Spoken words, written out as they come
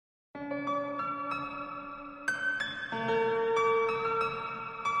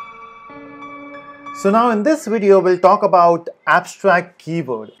So now in this video, we'll talk about abstract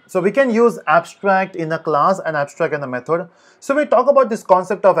keyword. So we can use abstract in a class and abstract in a method. So when we talk about this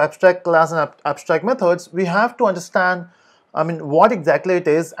concept of abstract class and abstract methods, we have to understand, what exactly it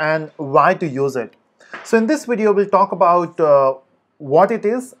is and why to use it. So in this video, we'll talk about what it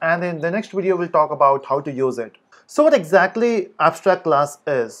is, and in the next video, we'll talk about how to use it. So what exactly abstract class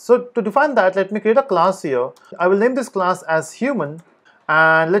is? So to define that, let me create a class here. I will name this class as human.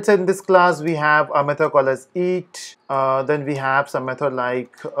 And let's say in this class we have a method called as eat, then we have some method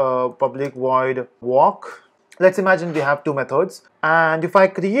like public void walk. Let's imagine we have two methods, and if I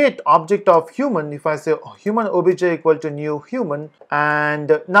create object of human, if I say human obj equal to new human,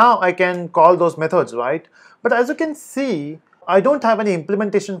 and now I can call those methods, right? But as you can see, I don't have any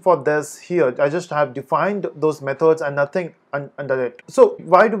implementation for this here. I just have defined those methods and nothing under it. So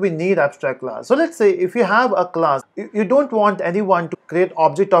why do we need abstract class? So let's say if you have a class, you don't want anyone to create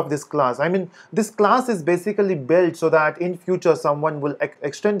object of this class. This class is basically built so that in future someone will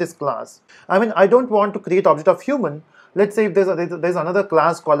extend this class. I don't want to create object of human. Let's say if there's another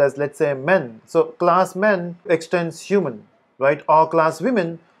class called as, let's say, men. So class men extends human, right? Or class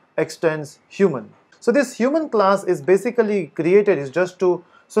women extends human. So this human class is basically created is just so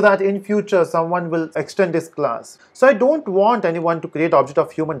that in future someone will extend this class. So I don't want anyone to create object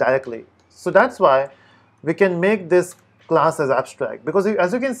of human directly. So that's why we can make this class as abstract, because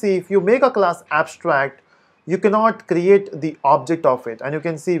as you can see, if you make a class abstract, you cannot create the object of it. And you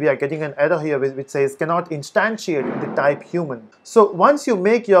can see we are getting an error here which says cannot instantiate the type human. So once you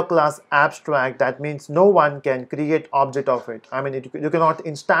make your class abstract, that means no one can create object of it. You cannot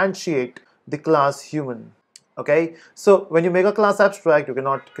instantiate the class human. Okay, so when you make a class abstract, you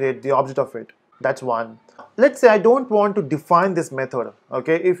cannot create the object of it. That's one. Let's say I don't want to define this method.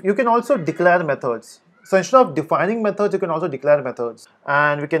 Okay, if you can also declare methods. So instead of defining methods, you can also declare methods,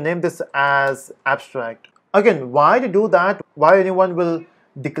 and we can name this as abstract. Again, why to do that? Why anyone will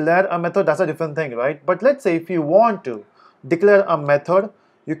declare a method? That's a different thing, right? But let's say if you want to declare a method,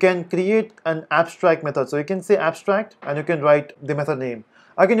 you can create an abstract method. So you can say abstract and you can write the method name.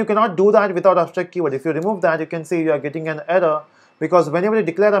 Again, you cannot do that without abstract keyword. If you remove that, you can see you are getting an error, because whenever you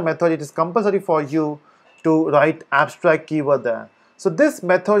declare a method, it is compulsory for you to write abstract keyword there. So this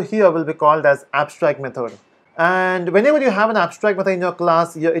method here will be called as abstract method. And whenever you have an abstract method in your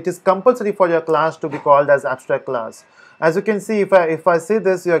class, it is compulsory for your class to be called as abstract class. As you can see, if I say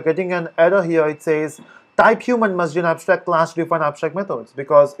this, you are getting an error here. It says type human must be an abstract class to define abstract methods.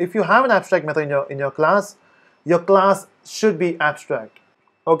 Because if you have an abstract method in your class should be abstract.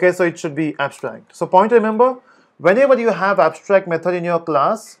 Okay, so it should be abstract. So point to remember, whenever you have abstract method in your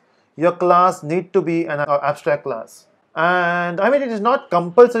class need to be an abstract class. And it is not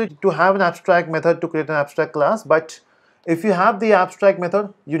compulsory to have an abstract method to create an abstract class, but if you have the abstract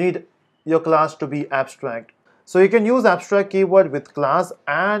method, you need your class to be abstract. So you can use abstract keyword with class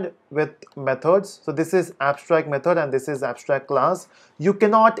and with methods. So this is abstract method and this is abstract class. You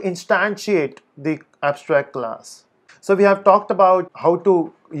cannot instantiate the abstract class. So we have talked about how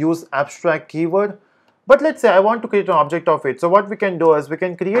to use abstract keyword, but let's say I want to create an object of it. So what we can do is we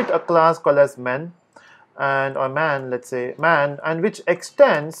can create a class called as men, or man, let's say man, and which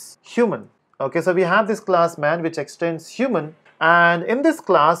extends human. Okay, so we have this class man which extends human, and in this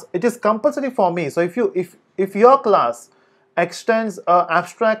class it is compulsory for me. So if your class extends an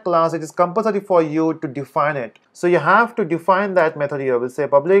abstract class, it is compulsory for you to define it. So you have to define that method here. We'll say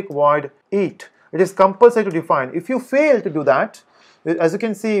public void eat. It is compulsory to define. If you fail to do that, as you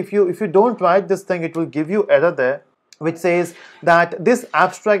can see, if you don't write this thing, it will give you error there, which says that this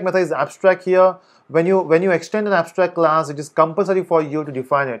abstract method is abstract here. When you extend an abstract class, it is compulsory for you to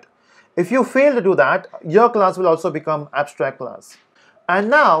define it. If you fail to do that, your class will also become abstract class. And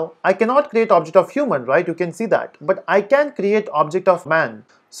now I cannot create object of human, right? You can see that, but I can create object of man.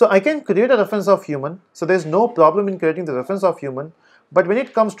 So I can create a reference of human. So there's no problem in creating the reference of human. But when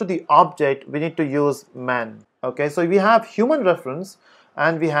it comes to the object, we need to use man. Okay, so we have human reference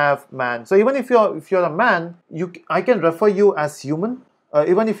and we have man. So even if you're a man, I can refer you as human.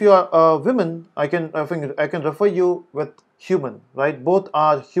 Even if you are a woman, I can refer you with human, right? Both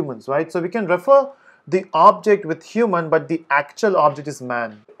are humans, right? So we can refer the object with human, but the actual object is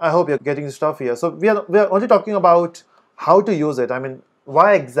man. I hope you're getting the stuff here. So we are only talking about how to use it.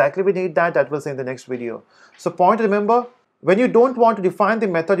 Why exactly we need that we'll say in the next video. So point to remember, when you don't want to define the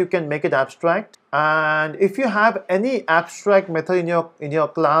method, you can make it abstract. And if you have any abstract method in your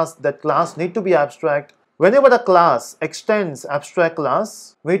class, that class need to be abstract. Whenever the class extends abstract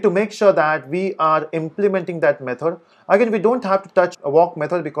class, we need to make sure that we are implementing that method. Again, we don't have to touch a walk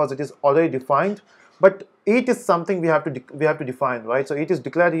method because it is already defined. but it is something we have to define, right? So it is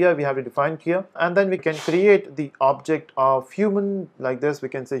declared here, we have to define here, and then we can create the object of human like this. We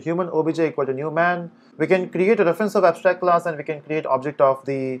can say human obj equal to new man. We can create a reference of abstract class, and we can create object of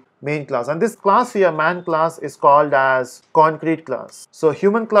the main class. And this class here, man class, is called as concrete class. So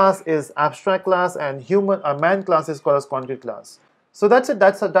human class is abstract class, and man class is called as concrete class. So that's it.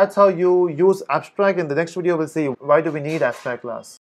 That's how you use abstract. In the next video, we'll see why do we need abstract class.